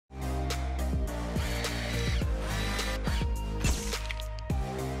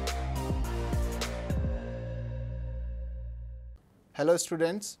Hello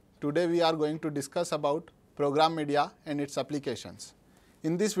students, today we are going to discuss about program media and its applications.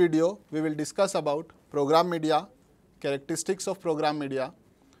 In this video, we will discuss about program media, characteristics of program media,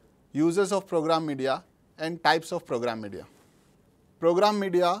 uses of program media and types of program media. Program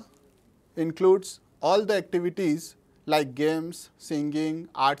media includes all the activities like games, singing,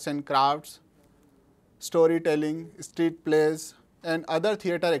 arts and crafts, storytelling, street plays and other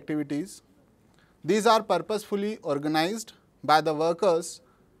theatre activities. These are purposefully organized by the workers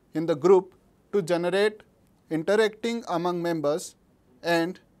in the group to generate interacting among members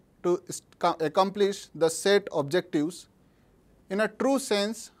and to accomplish the set objectives. In a true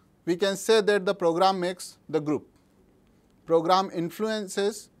sense, we can say that the program makes the group. Program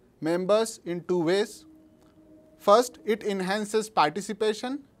influences members in two ways. First, it enhances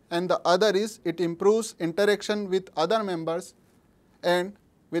participation and the other is it improves interaction with other members and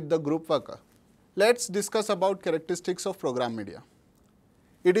with the group worker. Let's discuss about characteristics of program media.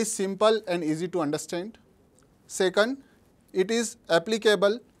 It is simple and easy to understand. Second, it is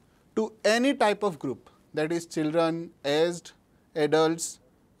applicable to any type of group, that is children, aged, adults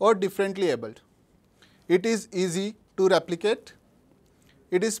or differently abled. It is easy to replicate.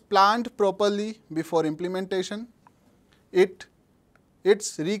 It is planned properly before implementation.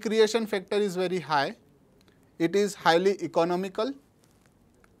 Its recreation factor is very high. It is highly economical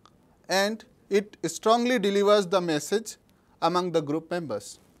and it strongly delivers the message among the group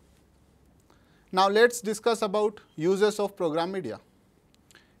members. Now let's discuss about uses of program media.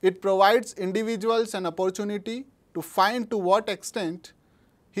 It provides individuals an opportunity to find to what extent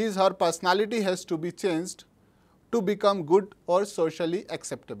his or her personality has to be changed to become good or socially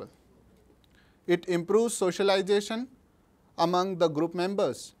acceptable. It improves socialization among the group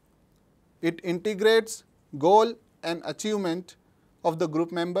members. It integrates goal and achievement of the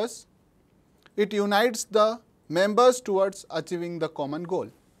group members. It unites the members towards achieving the common goal.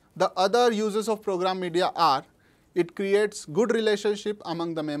 The other uses of program media are, it creates good relationship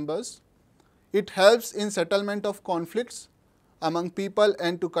among the members. It helps in settlement of conflicts among people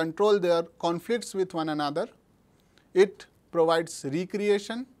and to control their conflicts with one another. It provides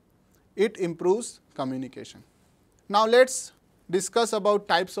recreation. It improves communication. Now let's discuss about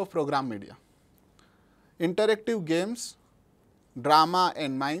types of program media. Interactive games, drama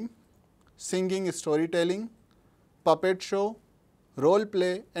and mime, singing, storytelling, puppet show, role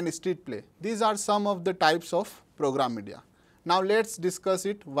play and street play. These are some of the types of program media. Now let's discuss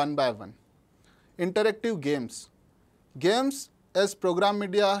it one by one. Interactive games. Games as program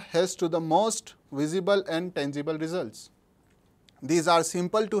media has to the most visible and tangible results. These are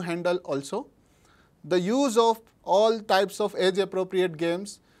simple to handle also. The use of all types of age appropriate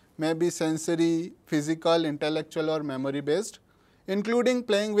games may be sensory, physical, intellectual or memory based, including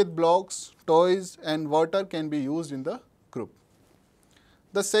playing with blocks, toys and water can be used in the group.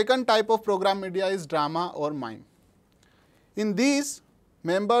 The second type of program media is drama or mime. In these,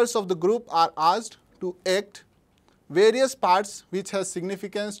 members of the group are asked to act various parts which has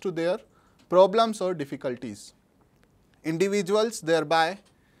significance to their problems or difficulties. Individuals thereby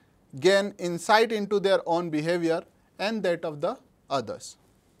gain insight into their own behavior and that of the others.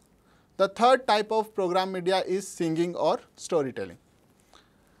 The third type of program media is singing or storytelling.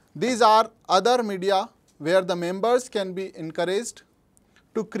 These are other media where the members can be encouraged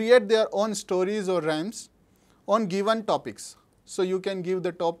to create their own stories or rhymes on given topics. So you can give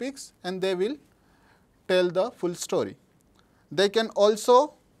the topics and they will tell the full story. They can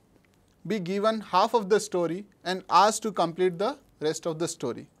also be given half of the story and asked to complete the rest of the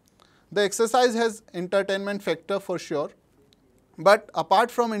story. The exercise has entertainment factor for sure, but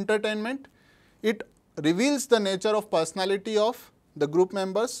apart from entertainment, it reveals the nature of personality of the group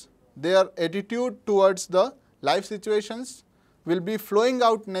members. Their attitude towards the life situations will be flowing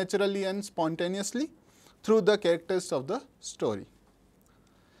out naturally and spontaneously through the characters of the story.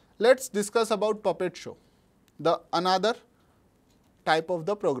 Let's discuss about puppet show, the another type of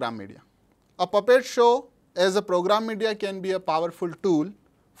the program media. A puppet show as a program media can be a powerful tool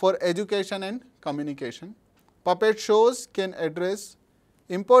for education and communication. Puppet shows can address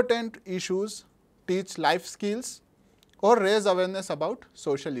important issues, teach life skills or raise awareness about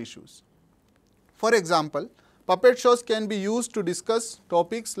social issues. For example, puppet shows can be used to discuss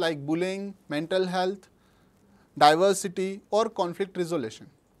topics like bullying, mental health, diversity or conflict resolution.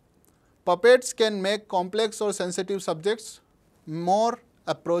 Puppets can make complex or sensitive subjects more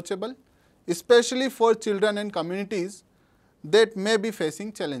approachable, especially for children and communities that may be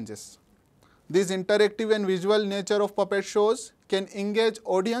facing challenges. This interactive and visual nature of puppet shows can engage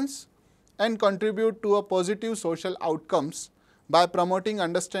audience and contribute to a positive social outcomes by promoting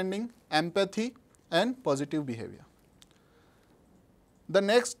understanding, empathy and positive behavior. The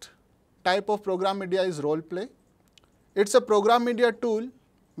next type of program media is role play. It's a program media tool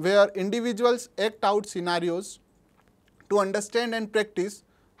where individuals act out scenarios to understand and practice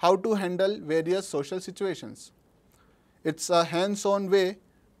how to handle various social situations. It's a hands-on way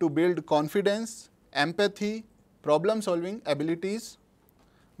to build confidence, empathy, problem-solving abilities.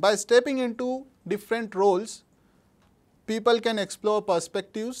 By stepping into different roles, people can explore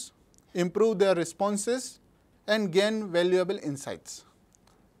perspectives, improve their responses, and gain valuable insights.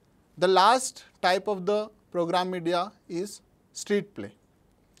 The last type of the program media is street play.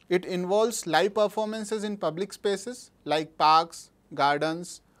 It involves live performances in public spaces like parks,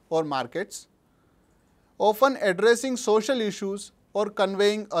 gardens, or markets, often addressing social issues or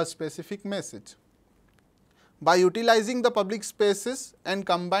conveying a specific message. By utilizing the public spaces and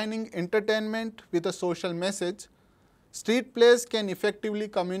combining entertainment with a social message, street plays can effectively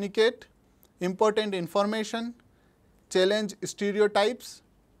communicate important information, challenge stereotypes,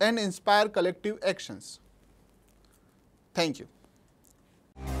 and inspire collective actions. Thank you.